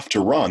pretty rough to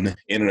run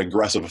in an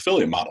aggressive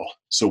affiliate model.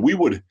 So we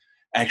would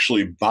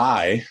actually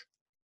buy,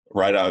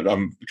 right,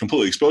 I'm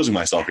completely exposing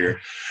myself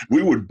here,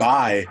 we would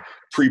buy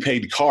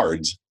prepaid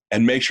cards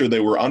and make sure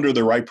they were under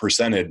the right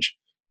percentage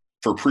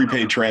for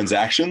prepaid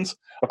transactions.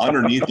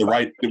 Underneath the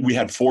right, we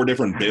had 4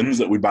 different bins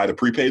that we'd buy the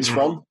prepaids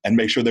from and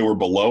make sure they were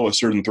below a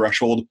certain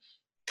threshold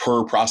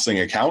per processing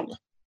account,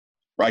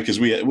 right? Because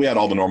we had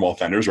all the normal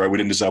offenders, right? We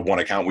didn't just have one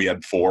account, we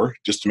had 4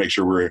 just to make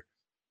sure we're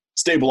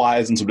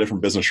stabilized in some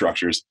different business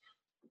structures.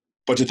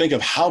 But to think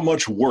of how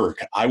much work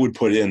I would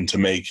put in to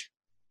make,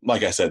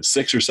 like I said,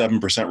 6 or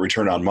 7%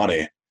 return on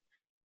money.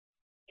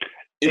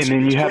 And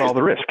then you had all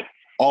the risk.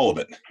 All of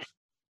it.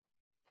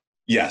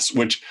 Yes,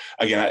 which,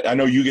 again, I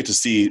know you get to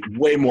see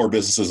way more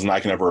businesses than I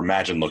can ever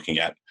imagine looking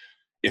at.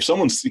 If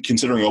someone's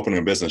considering opening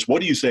a business, what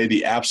do you say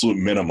the absolute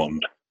minimum,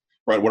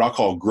 right, what I'll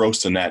call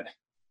gross to net,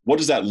 what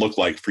does that look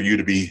like for you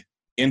to be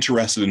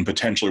interested in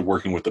potentially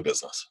working with the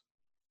business?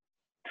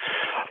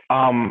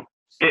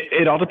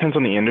 It all depends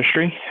on the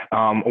industry.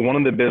 One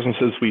of the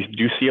businesses we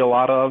do see a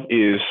lot of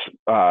is,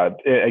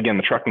 again,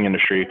 the trucking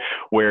industry,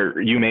 where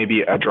you may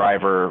be a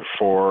driver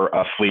for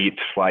a fleet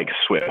like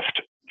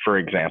Swift, for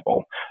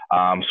example.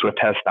 Swift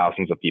has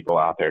thousands of people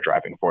out there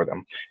driving for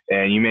them.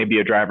 And you may be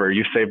a driver,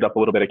 you've saved up a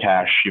little bit of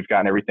cash, you've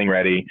gotten everything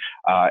ready,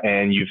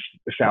 and you've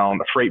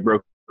found a freight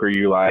broker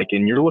you like,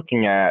 and you're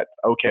looking at,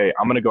 okay,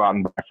 I'm going to go out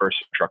and buy my first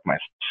truck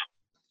myself.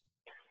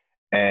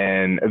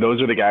 And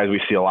those are the guys we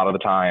see a lot of the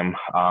time,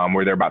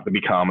 where they're about to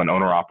become an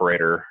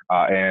owner-operator,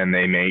 and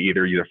they may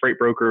either use a freight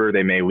broker, or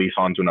they may lease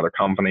onto another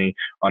company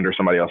under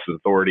somebody else's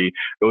authority.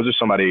 Those are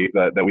somebody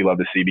that we love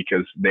to see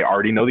because they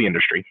already know the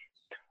industry.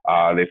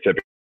 They've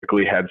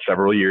typically had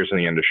several years in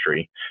the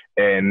industry,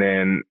 and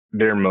then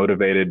they're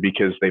motivated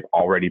because they've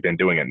already been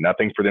doing it.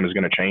 Nothing for them is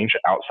going to change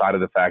outside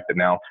of the fact that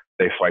now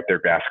they swipe their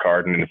gas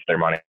card and it's their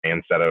money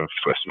instead of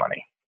Swift's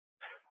money.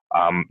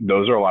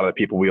 Those are a lot of the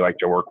people we like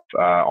to work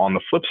with. On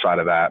the flip side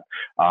of that,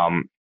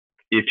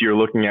 if you're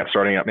looking at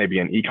starting up maybe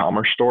an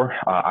e-commerce store,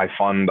 I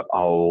fund a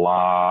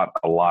lot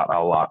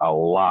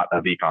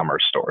of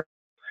e-commerce stores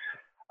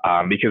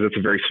because it's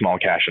a very small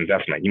cash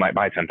investment. You might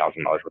buy $10,000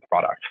 worth of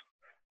product,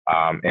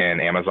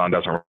 and Amazon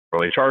doesn't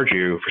really charge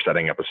you for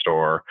setting up a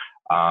store.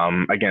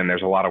 Again,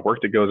 there's a lot of work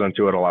that goes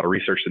into it, a lot of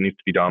research that needs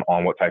to be done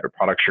on what type of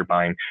products you're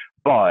buying.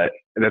 But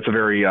that's a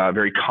very,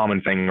 very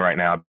common thing right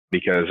now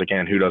because,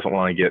 again, who doesn't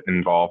want to get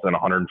involved in a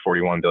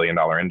 $141 billion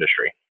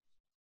industry?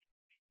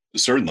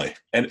 Certainly.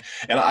 And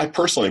I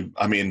personally,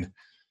 I mean,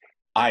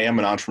 I am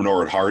an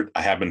entrepreneur at heart.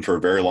 I have been for a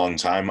very long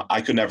time.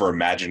 I could never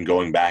imagine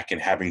going back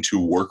and having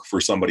to work for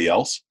somebody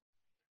else,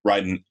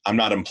 right? And I'm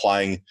not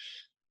implying,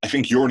 I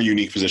think you're in a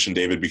unique position,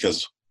 David,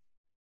 because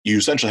you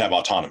essentially have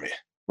autonomy,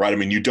 right? I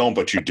mean, you don't,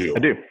 but you do. I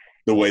do.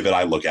 The way that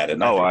I look at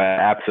it.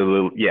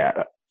 Absolutely.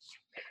 Yeah.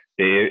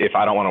 If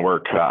I don't want to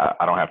work,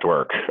 I don't have to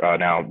work.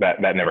 Now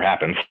that never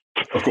happens,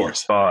 of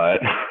course. But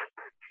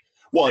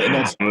well, and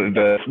that's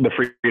the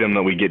freedom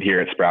that we get here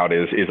at Sprout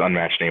is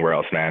unmatched anywhere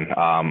else,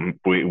 man.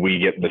 We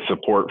get the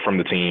support from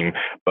the team,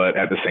 but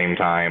at the same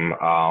time,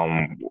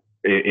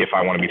 if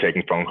I want to be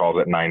taking phone calls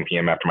at 9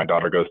 p.m. after my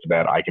daughter goes to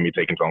bed, I can be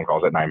taking phone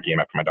calls at 9 p.m.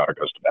 after my daughter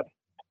goes to bed.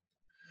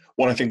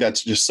 Well, I think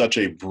that's just such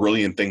a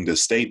brilliant thing to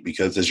state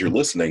because as you're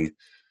listening,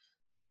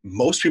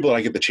 most people that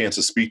I get the chance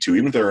to speak to,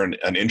 even if they're an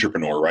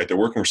entrepreneur, right, they're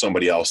working for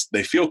somebody else,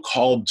 they feel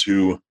called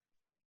to,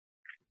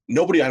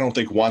 nobody I don't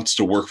think wants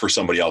to work for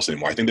somebody else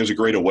anymore. I think there's a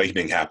great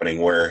awakening happening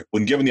where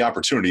when given the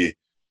opportunity,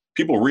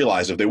 people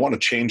realize if they want to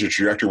change the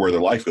trajectory where their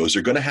life goes,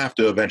 they're going to have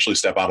to eventually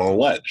step out on the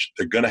ledge.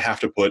 They're going to have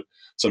to put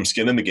some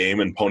skin in the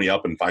game and pony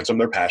up and find something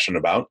they're passionate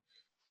about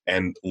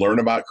and learn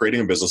about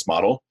creating a business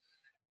model.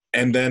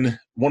 And then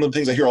one of the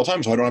things I hear all the time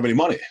is, I don't have any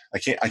money.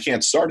 I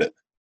can't start it.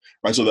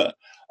 Right. So that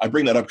I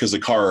bring that up because the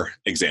car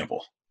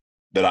example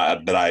that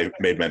I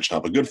made mention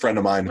of, a good friend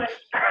of mine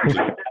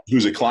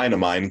who's a client of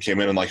mine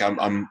came in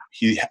and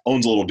he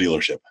owns a little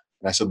dealership.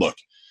 And I said, look,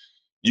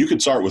 you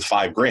could start with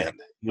 $5,000.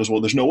 He goes, well,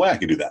 there's no way I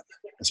can do that.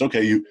 It's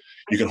okay. You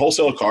can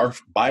wholesale a car,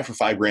 buy it for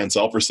 $5,000,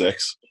 sell for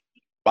 $6,000,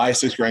 buy a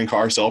 $6,000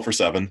 car, sell for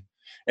 $7,000.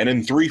 And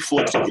in 3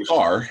 flips of the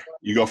car,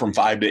 you go from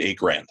 5 to 8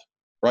 grand,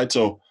 right?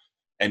 So,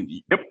 and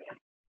Yep.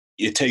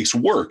 it takes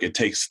work, it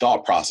takes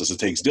thought process, it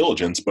takes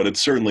diligence, but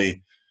it's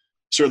certainly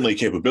a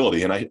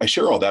capability. And I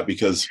share all that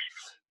because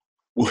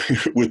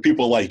with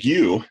people like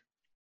you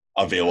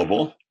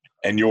available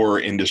and your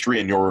industry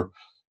and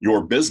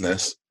your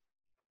business,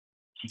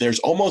 there's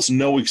almost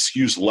no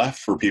excuse left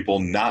for people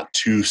not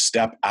to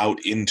step out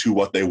into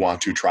what they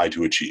want to try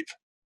to achieve.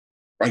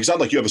 Right? It sounds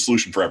like you have a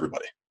solution for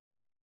everybody.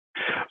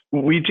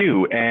 We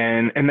do,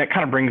 and that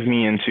kind of brings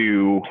me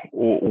into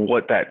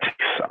what that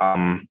takes.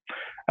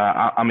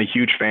 I'm a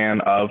huge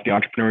fan of the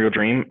entrepreneurial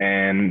dream,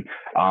 and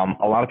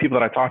a lot of people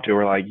that I talk to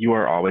are like, "You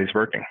are always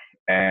working,"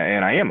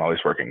 and I am always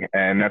working,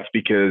 and that's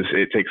because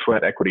it takes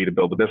sweat equity to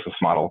build a business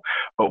model.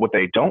 But what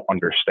they don't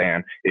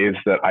understand is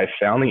that I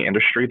found the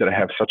industry that I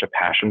have such a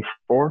passion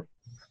for.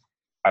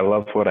 I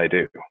love what I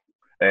do,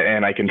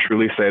 and I can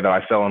truly say that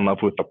I fell in love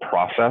with the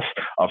process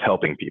of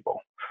helping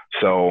people.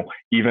 So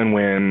even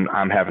when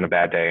I'm having a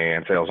bad day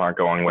and sales aren't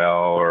going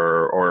well,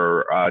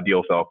 or a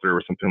deal fell through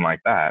or something like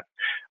that,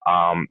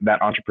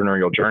 that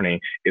entrepreneurial journey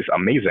is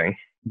amazing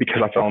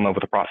because I fell in love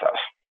with the process.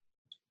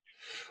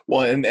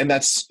 Well, and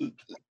that's,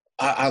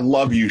 I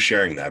love you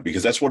sharing that,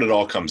 because that's what it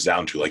all comes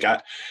down to. Like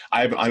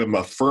I'm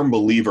a firm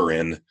believer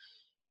in,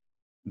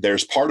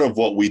 there's part of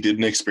what we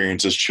didn't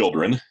experience as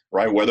children,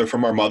 right? Whether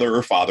from our mother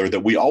or father,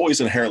 that we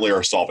always inherently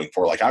are solving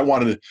for. Like I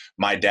wanted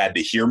my dad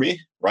to hear me,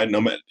 right?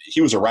 No,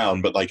 he was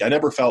around, but like I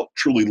never felt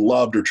truly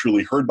loved or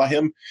truly heard by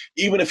him.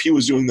 Even if he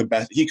was doing the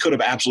best, he could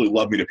have absolutely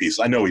loved me to pieces.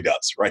 I know he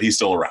does, right? He's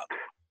still around.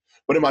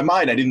 But in my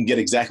mind, I didn't get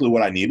exactly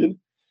what I needed.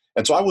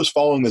 And so I was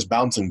following this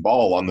bouncing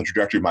ball on the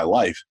trajectory of my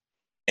life.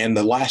 And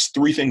the last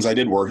 3 things I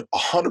did were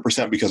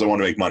 100% because I want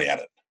to make money at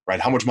it,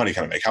 right? How much money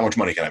can I make? How much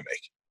money can I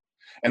make?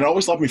 And it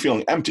always left me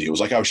feeling empty. It was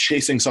like I was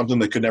chasing something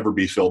that could never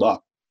be filled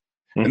up.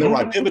 Mm-hmm. And then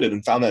when I pivoted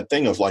and found that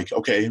thing of like,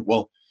 okay,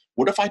 well,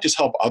 what if I just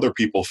help other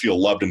people feel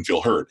loved and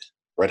feel heard,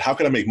 right? How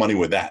can I make money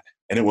with that?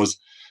 And it was,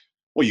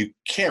 well, you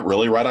can't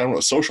really, right? I'm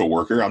a social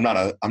worker. I'm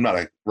a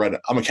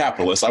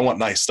capitalist. I want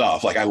nice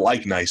stuff. Like I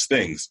like nice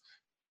things.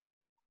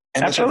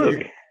 And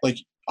absolutely. Like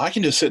I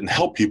can just sit and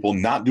help people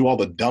not do all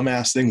the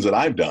dumbass things that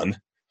I've done.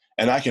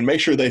 And I can make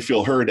sure they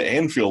feel heard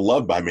and feel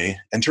loved by me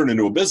and turn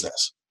into a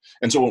business.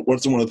 And so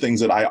what's one of the things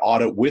that I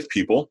audit with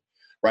people,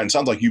 right? And it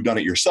sounds like you've done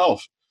it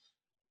yourself.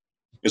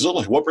 Is it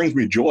like, what brings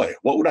me joy?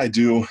 What would I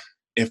do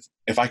if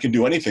I could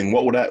do anything?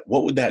 What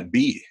would that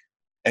be?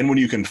 And when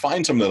you can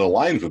find something that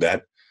aligns with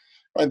that,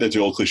 right? That's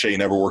the old cliche, you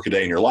never work a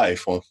day in your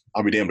life. Well,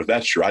 I'll be damned if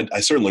that's true. I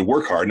certainly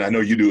work hard, and I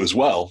know you do as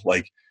well.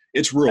 Like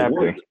it's real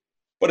work,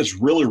 but it's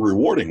really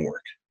rewarding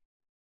work.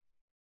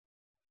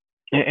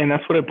 And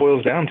that's what it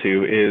boils down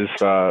to is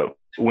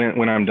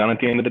when I'm done at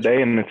the end of the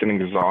day, and it's an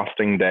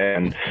exhausting day,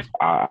 and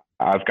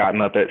I've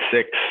gotten up at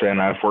 6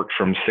 and I've worked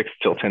from 6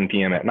 till 10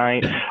 p.m. at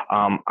night.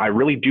 I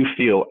really do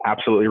feel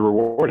absolutely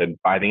rewarded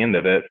by the end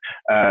of it.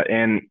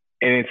 And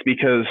it's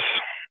because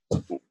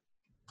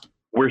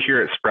we're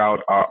here at Sprout.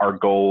 Our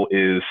goal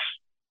is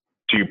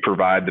to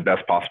provide the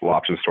best possible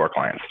options to our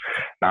clients,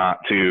 not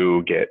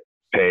to get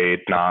paid,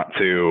 not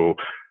to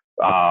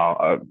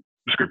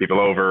screw people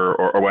over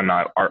or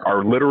whatnot.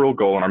 Our literal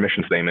goal and our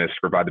mission statement is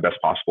to provide the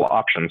best possible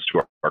options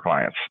to our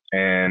clients.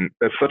 And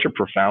that's such a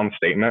profound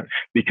statement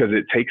because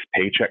it takes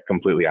paycheck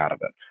completely out of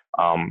it.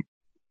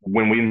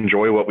 When we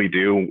enjoy what we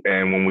do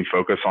and when we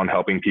focus on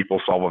helping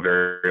people solve a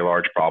very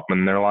large problem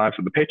in their lives,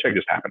 the paycheck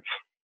just happens.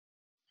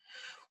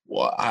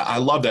 Well, I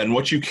love that. And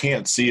what you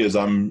can't see as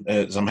I'm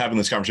having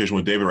this conversation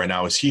with David right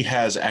now is he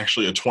has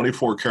actually a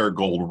 24 karat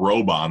gold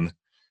robe on.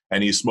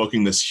 And he's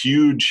smoking this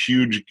huge,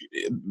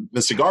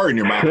 the cigar in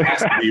your mouth has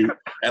to be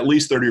at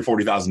least $30,000 or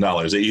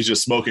 $40,000 that he's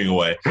just smoking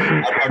away.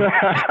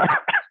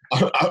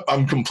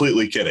 I'm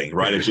completely kidding,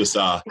 right? It's just,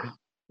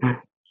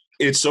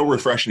 it's so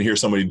refreshing to hear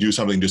somebody do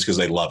something just because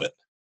they love it,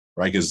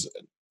 right? Because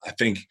I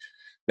think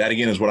that,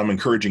 again, is what I'm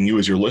encouraging you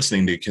as you're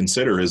listening to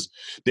consider is,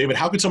 David,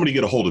 how could somebody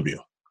get a hold of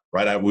you,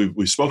 right?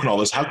 We've spoken all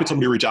this. How could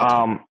somebody reach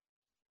out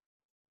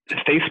to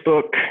you?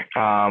 Facebook,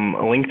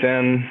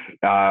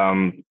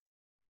 LinkedIn,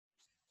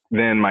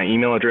 then my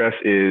email address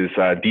is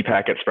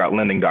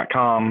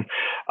deepak@sproutlending.com.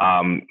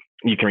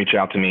 You can reach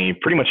out to me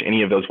pretty much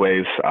any of those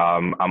ways.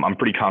 I'm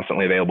pretty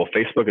constantly available.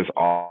 Facebook is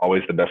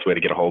always the best way to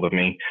get a hold of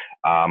me.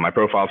 My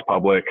profile is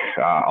public.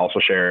 I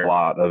also share a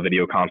lot of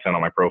video content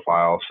on my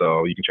profile,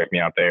 so you can check me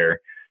out there.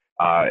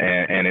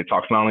 And it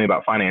talks not only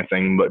about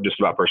financing, but just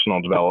about personal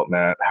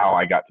development, how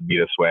I got to be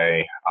this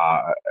way,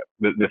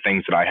 the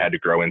things that I had to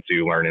grow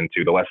into, learn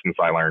into, the lessons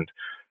I learned.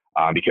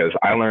 Because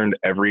I learned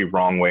every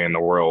wrong way in the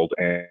world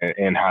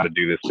and how to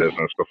do this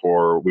business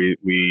before we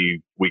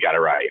got it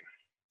right.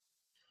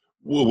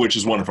 Well, which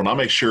is wonderful. And I'll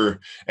make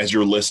sure as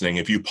you're listening,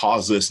 if you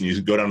pause this and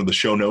you go down to the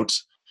show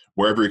notes,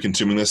 wherever you're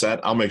consuming this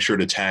at, I'll make sure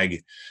to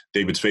tag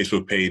David's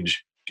Facebook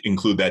page,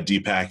 include that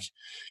Deepak,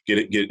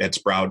 get at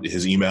Sprout,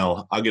 his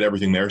email. I'll get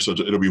everything there. So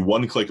it'll be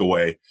one click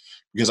away,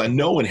 because I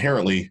know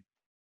inherently,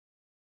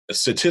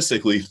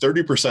 statistically,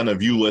 30%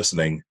 of you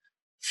listening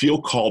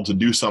feel called to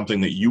do something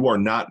that you are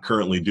not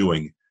currently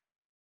doing.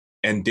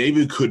 And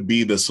David could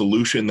be the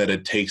solution that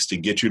it takes to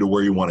get you to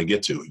where you want to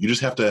get to. You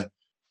just have to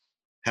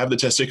have the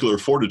testicular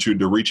fortitude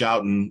to reach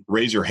out and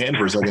raise your hand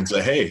for a second and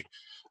say, hey,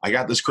 I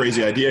got this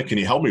crazy idea. Can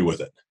you help me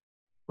with it?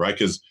 Right?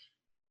 Because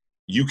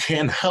you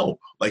can help.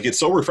 Like, it's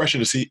so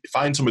refreshing to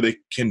find somebody that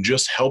can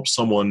just help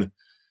someone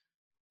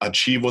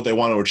achieve what they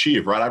want to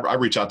achieve, right? I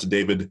reached out to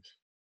David.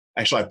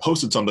 Actually, I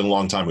posted something a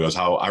long time ago. Is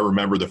how I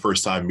remember the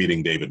first time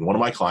meeting David. One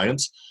of my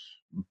clients,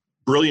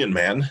 brilliant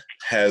man,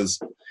 has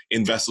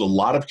invested a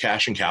lot of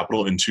cash and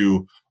capital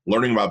into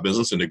learning about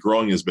business, into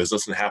growing his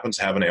business, and happens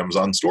to have an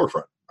Amazon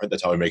storefront, right?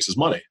 That's how he makes his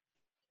money.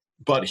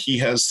 But he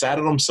has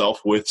saddled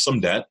himself with some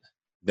debt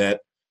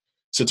that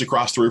sits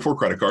across 3 or 4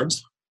 credit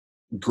cards,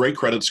 great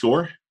credit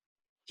score.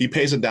 He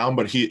pays it down,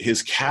 but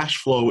his cash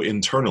flow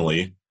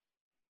internally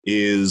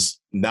is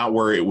not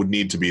where it would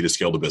need to be to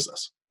scale the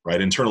business,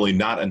 right? Internally,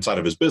 not inside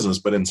of his business,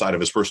 but inside of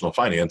his personal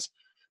finance,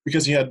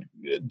 because he had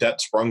debt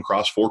sprung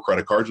across 4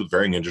 credit cards with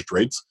varying interest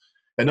rates,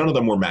 and none of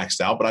them were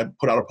maxed out. But I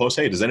put out a post,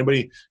 hey, does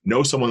anybody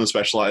know someone that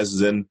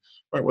specializes in,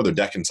 right, whether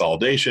debt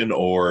consolidation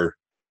or,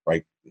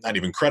 right, not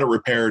even credit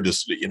repair,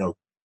 just,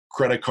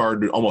 credit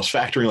card almost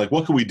factoring, like,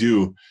 what can we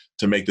do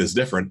to make this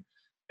different?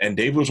 And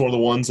Dave was one of the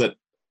ones that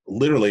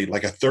literally,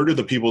 like, a third of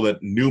the people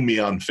that knew me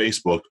on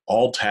Facebook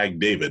all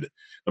tagged David.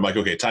 I'm like,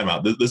 okay, time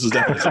out. This is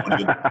definitely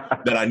somebody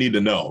that I need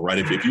to know, right?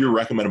 If you're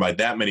recommended by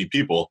that many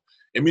people,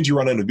 it means you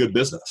run in a good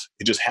business.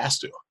 It just has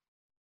to.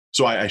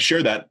 So I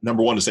share that,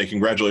 number one, to say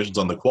congratulations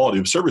on the quality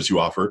of service you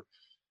offer.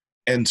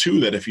 And 2,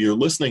 that if you're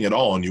listening at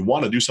all and you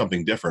want to do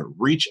something different,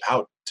 reach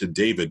out to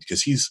David,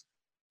 because he's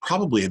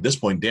probably at this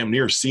point damn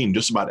near seen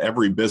just about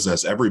every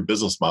business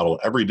model,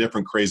 every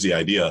different crazy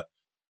idea.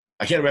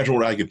 I can't imagine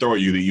what I could throw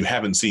at you that you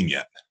haven't seen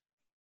yet.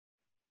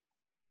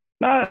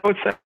 I would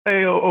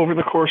say over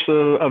the course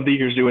of the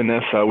years doing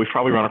this, we've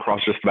probably run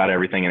across just about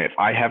everything. And if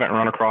I haven't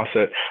run across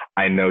it,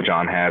 I know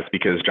John has,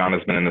 because John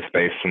has been in the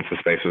space since the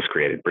space was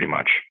created, pretty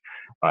much.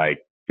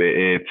 Like,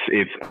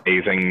 it's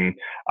amazing.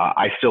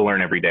 I still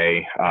learn every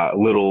day,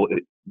 little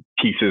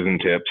pieces and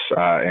tips,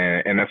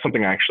 and that's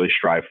something I actually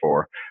strive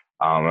for.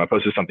 I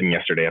posted something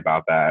yesterday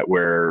about that,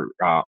 where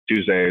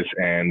Tuesdays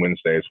and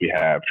Wednesdays we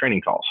have training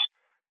calls.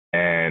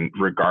 And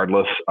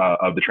regardless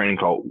of the training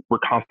call, we're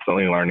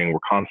constantly learning, we're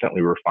constantly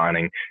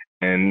refining.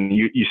 And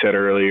you said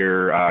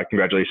earlier,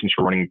 congratulations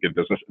for running a good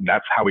business.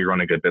 That's how we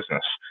run a good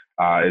business,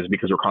 is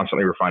because we're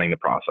constantly refining the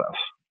process.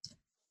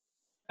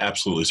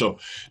 Absolutely. So,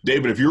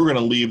 David, if you were going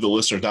to leave the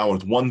listeners now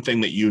with one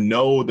thing that you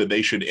know that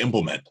they should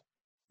implement,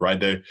 right?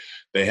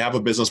 They have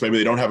a business, maybe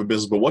they don't have a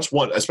business, but what's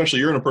one, especially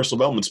you're in a personal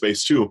development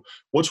space too,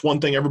 what's one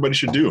thing everybody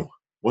should do?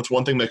 What's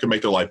one thing that could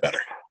make their life better?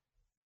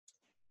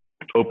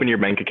 Open your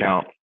bank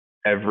account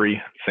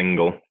every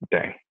single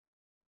day.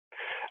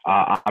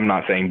 I'm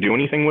not saying do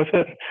anything with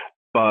it,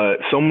 but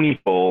so many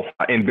people,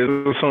 and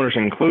business owners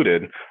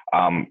included,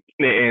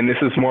 and this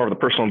is more of the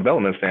personal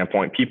development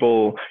standpoint,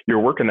 people, you're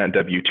working that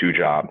W-2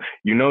 job.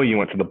 You know you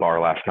went to the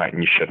bar last night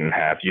and you shouldn't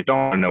have. You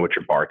don't know what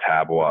your bar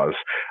tab was.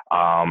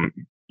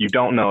 You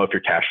don't know if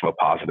you're cash flow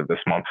positive this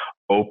month.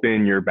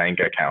 Open your bank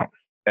account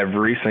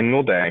every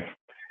single day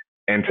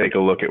and take a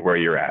look at where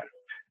you're at.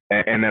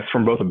 And that's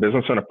from both a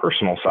business and a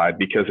personal side,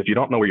 because if you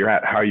don't know where you're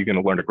at, how are you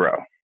going to learn to grow?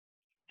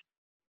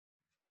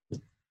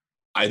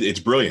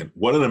 It's brilliant.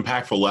 What an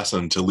impactful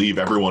lesson to leave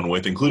everyone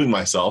with, including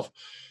myself,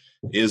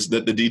 is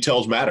that the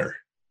details matter,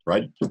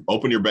 right?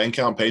 Open your bank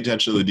account, pay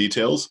attention to the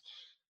details.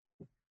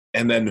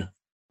 And then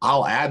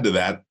I'll add to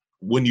that,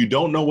 when you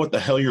don't know what the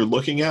hell you're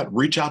looking at,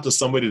 reach out to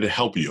somebody to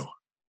help you.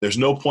 There's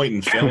no point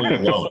in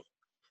failing alone.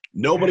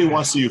 Nobody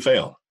wants to see you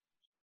fail.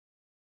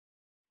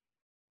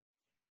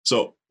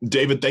 So,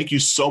 David, thank you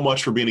so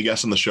much for being a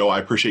guest on the show. I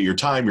appreciate your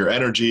time, your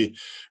energy.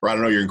 I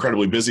know you're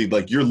incredibly busy.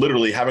 Like, you're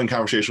literally having a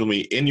conversation with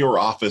me in your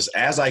office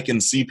as I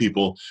can see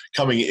people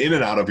coming in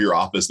and out of your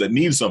office that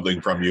need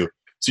something from you.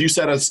 So you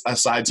set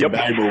aside some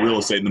valuable real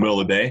estate in the middle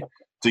of the day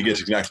to get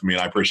to connect with me,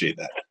 and I appreciate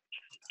that.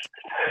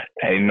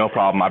 Hey, no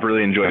problem. I've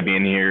really enjoyed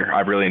being here.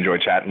 I've really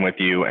enjoyed chatting with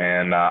you,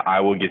 and I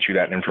will get you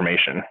that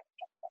information.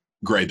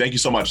 Great. Thank you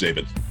so much,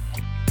 David.